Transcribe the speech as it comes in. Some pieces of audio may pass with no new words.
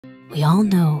We all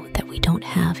know that we don't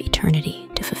have eternity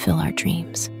to fulfill our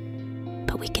dreams,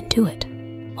 but we can do it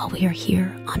while we are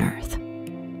here on Earth.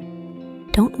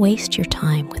 Don't waste your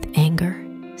time with anger,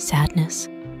 sadness,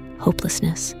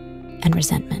 hopelessness, and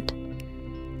resentment.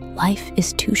 Life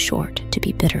is too short to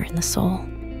be bitter in the soul.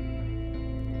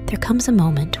 There comes a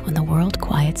moment when the world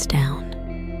quiets down,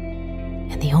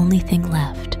 and the only thing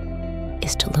left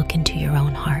is to look into your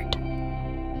own heart.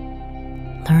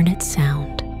 Learn its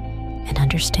sound and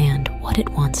understand what it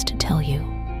wants to tell you.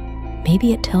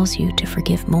 Maybe it tells you to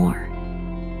forgive more,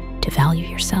 to value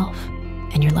yourself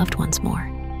and your loved ones more.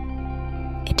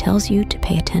 It tells you to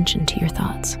pay attention to your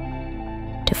thoughts,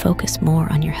 to focus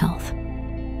more on your health,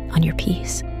 on your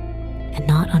peace, and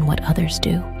not on what others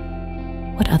do,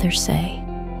 what others say,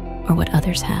 or what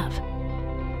others have.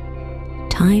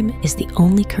 Time is the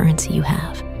only currency you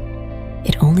have.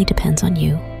 It only depends on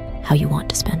you how you want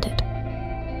to spend it.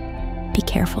 Be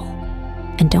careful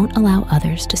and don't allow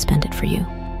others to spend it for you.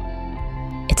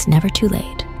 It's never too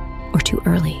late or too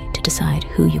early to decide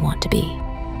who you want to be.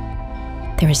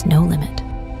 There is no limit.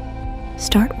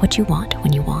 Start what you want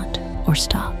when you want, or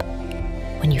stop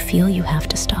when you feel you have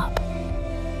to stop.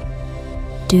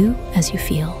 Do as you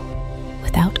feel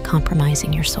without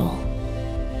compromising your soul.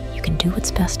 You can do what's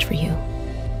best for you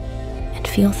and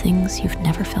feel things you've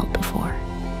never felt before,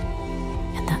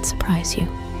 and that surprise you.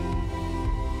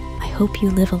 I hope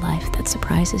you live a life that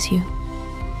surprises you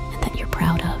and that you're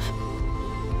proud of.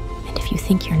 And if you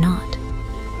think you're not,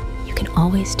 you can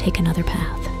always take another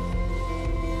path.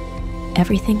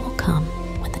 Everything will come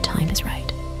when the time is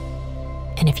right.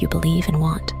 And if you believe and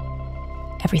want,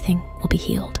 everything will be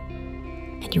healed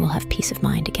and you will have peace of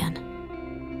mind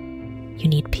again. You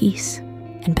need peace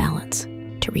and balance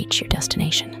to reach your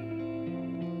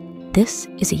destination. This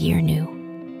is a year new,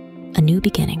 a new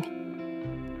beginning.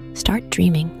 Start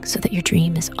dreaming so that your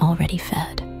dream is already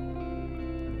fed.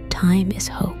 Time is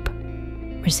hope.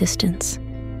 Resistance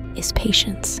is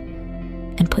patience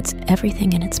and puts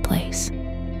everything in its place.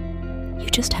 You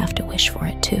just have to wish for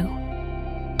it too.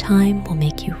 Time will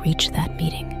make you reach that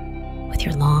meeting with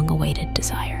your long-awaited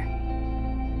desire.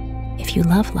 If you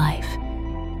love life,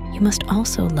 you must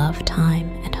also love time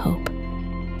and hope,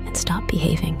 and stop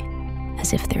behaving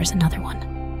as if there's another one.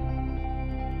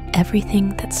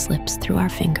 Everything that slips through our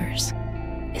fingers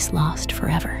is lost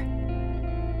forever,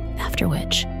 after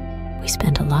which we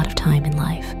spend a lot of time in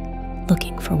life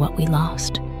looking for what we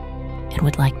lost and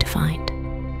would like to find.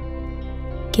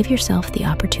 Give yourself the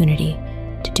opportunity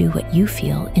to do what you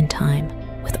feel in time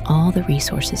with all the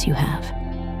resources you have.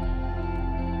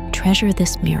 Treasure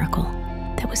this miracle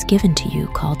that was given to you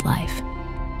called life.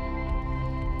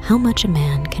 How much a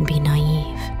man can be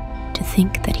naive to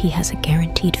think that he has a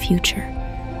guaranteed future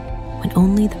when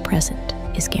only the present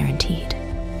is guaranteed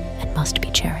and must be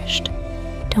cherished.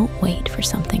 Don't wait for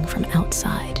something from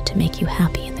outside to make you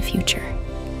happy in the future.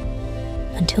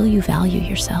 Until you value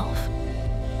yourself,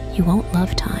 you won't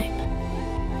love time.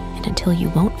 And until you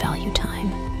won't value time,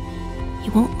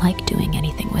 you won't like doing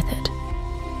anything with it.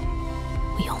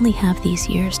 We only have these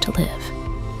years to live,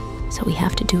 so we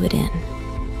have to do it in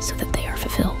so that they are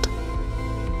fulfilled.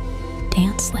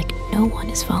 Dance like no one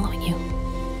is following you.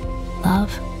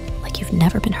 Love like you've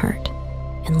never been hurt,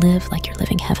 and live like you're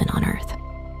living heaven on earth.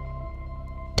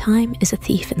 Time is a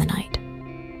thief in the night.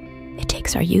 It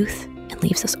takes our youth and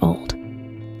leaves us old,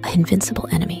 an invincible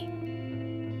enemy.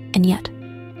 And yet,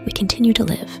 we continue to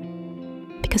live,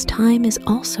 because time is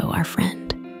also our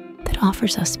friend that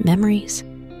offers us memories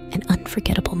and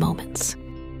unforgettable moments.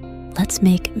 Let's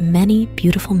make many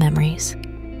beautiful memories,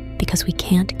 because we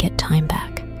can't get time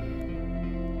back.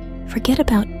 Forget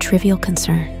about trivial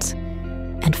concerns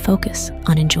and focus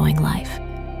on enjoying life.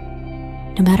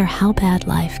 No matter how bad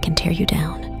life can tear you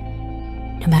down,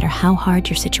 no matter how hard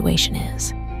your situation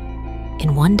is,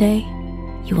 in one day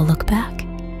you will look back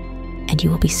and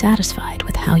you will be satisfied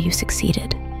with how you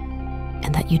succeeded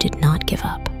and that you did not give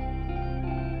up.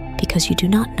 Because you do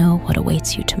not know what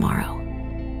awaits you tomorrow.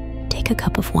 Take a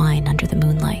cup of wine under the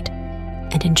moonlight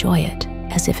and enjoy it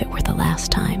as if it were the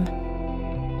last time.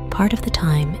 Part of the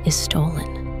time is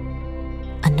stolen.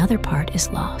 Another part is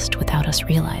lost without us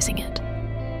realizing it.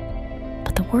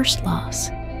 But the worst loss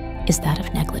is that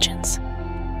of negligence.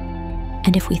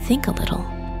 And if we think a little,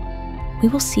 we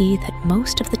will see that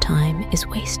most of the time is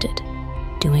wasted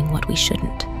doing what we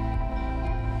shouldn't.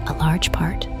 A large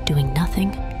part doing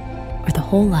nothing, or the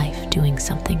whole life doing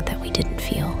something that we didn't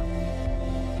feel.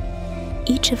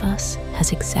 Each of us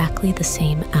has exactly the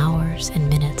same hours and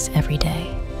minutes every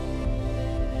day.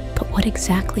 But what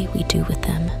exactly we do with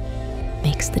them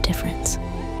makes the difference.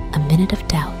 A minute of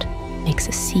doubt makes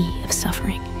a sea of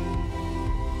suffering.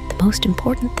 The The most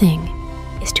important thing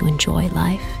is to enjoy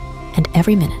life and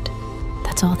every minute.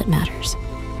 That's all that matters.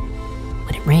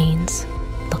 When it rains,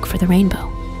 look for the rainbow.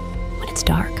 When it's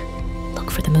dark, look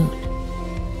for the moon.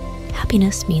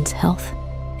 Happiness means health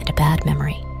and a bad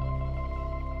memory.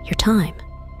 Your time,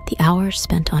 the hours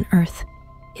spent on earth,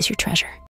 is your treasure.